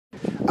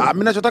Mimi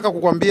ninachotaka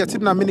kukuambia, sisi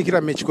tunaamini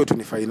kila mechi kwetu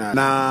ni finali.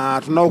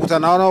 Na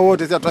tunaokutana nao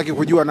wote sisi hatutaki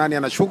kujua nani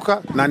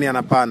anashuka, nani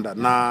anapanda.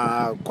 Na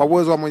kwa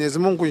uwezo wa Mwenyezi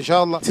Mungu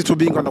inshallah sisi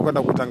ubingwa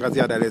tunakwenda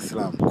kutangazia Dar es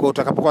Salaam. Kwa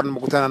utakapokuwa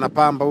tunakutana na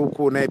Pamba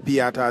huko, naye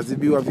pia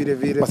ataadhibiwa vile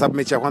vile, kwa sababu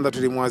mechi ya kwanza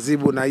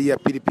tulimwadhibu na hii ya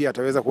pili pia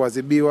ataweza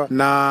kuadhibiwa.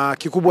 Na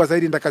kikubwa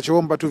zaidi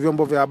nitakachoomba tu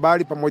vyombo vya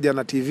habari pamoja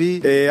na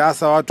TV,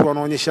 hasa watu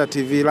wanaonyesha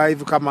TV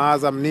live kama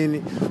Azam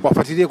nini,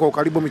 wafuatilie kwa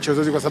ukaribu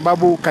michezo, kwa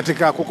sababu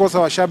katika kukosa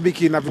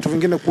washabiki na vitu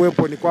vingine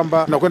kuwepo ni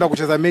kwamba tunakwenda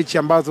kucheza mechi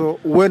ambazo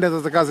huenda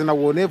zitakaa zina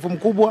uonevu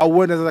mkubwa au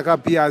huenda zitakaa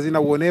pia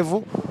hazina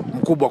uonevu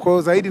mkubwa. Kwa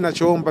hiyo zaidi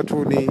ninachoomba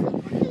tu ni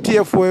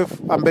TFF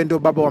ambaye ndio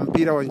baba wa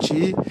mpira wa nchi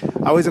hii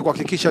aweze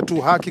kuhakikisha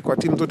tu haki kwa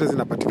timu zote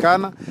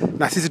zinapatikana,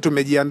 na sisi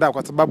tumejiandaa,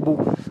 kwa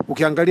sababu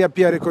ukiangalia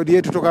pia rekodi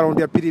yetu toka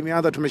raundi ya pili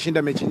imeanza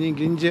tumeshinda mechi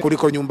nyingi nje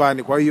kuliko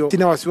nyumbani. Kwa hiyo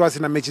sina wasiwasi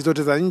na mechi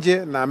zote za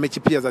nje na mechi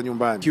pia za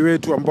nyumbani.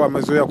 Kiwetu ambao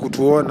amezoea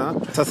kutuona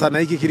sasa, na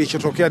hiki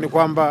kilichotokea ni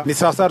kwamba ni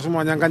sawa sawa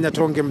tumewanyang'anya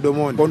tonge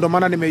mdomoni. Kwa ndio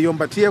maana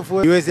nimeiomba TFF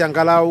iweze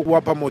angalau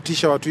kuwapa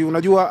motisha watu.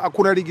 Unajua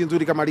hakuna ligi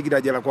nzuri kama ligi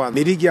daraja la kwanza.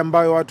 Ni ligi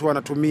ambayo watu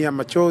wanatumia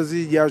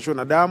machozi, jasho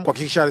na damu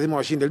kuhakikisha lazima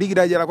washinde. Ligi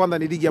daraja la kwanza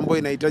ni ligi ambayo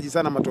inahitaji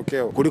sana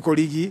matokeo kuliko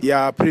ligi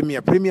ya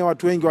Premier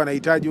watu wengi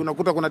wanahitaji,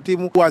 unakuta kuna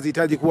timu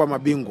hazihitaji kuwa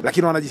mabingwa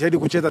lakini wanajitahidi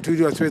kucheza tu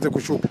ili wasiweze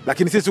kushuka.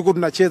 Lakini sisi huku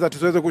tunacheza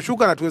tusiweze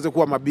kushuka na tuweze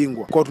kuwa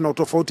mabingwa. Kwa hiyo tuna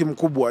utofauti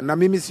mkubwa, na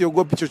mimi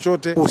siogopi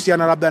chochote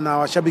kuhusiana labda na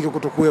washabiki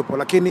kutokuwepo,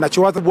 lakini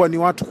nachowaza ni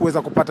watu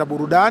kuweza kupata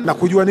burudani na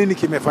kujua nini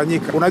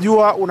kimefanyika.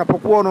 Unajua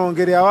unapokuwa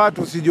unaongelea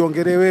watu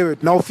usijiongelee wewe.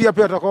 Na hofia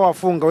pia watakao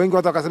wafunga. Wengi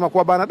watu wakasema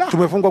kwa bana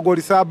tumefungwa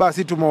goli 7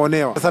 sisi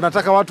tumeonewa. Sasa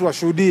nataka watu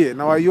washuhudie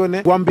na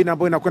waione Gwambina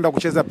ambayo inakwenda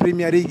kucheza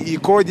Premier League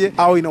ikoje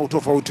au ina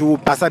utofauti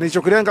upi. Sasa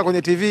nilichokilenga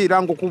kwenye TV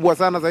langu kubwa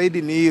sana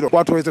zaidi ni hilo.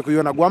 Watu waweze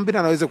kuiona Gwambina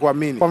na waweze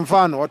kuamini. Kwa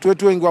mfano watu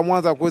wetu wengi wa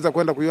Mwanza kuweza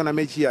kwenda kuiona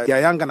mechi ya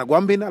Yanga na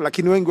Gwambina,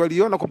 lakini wengi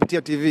waliona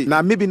kupitia TV.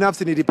 Na mimi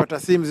binafsi nilipata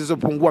simu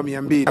zilizopungua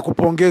 200 na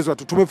kupongezwa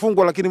tu.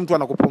 Tumefungwa lakini mtu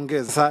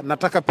anakupongeza. Sasa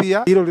nataka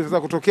pia hilo liweze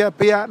kutokea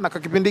pia, na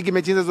kwa kipindi hiki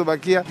mechi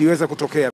zilizobakia iweze kutokea.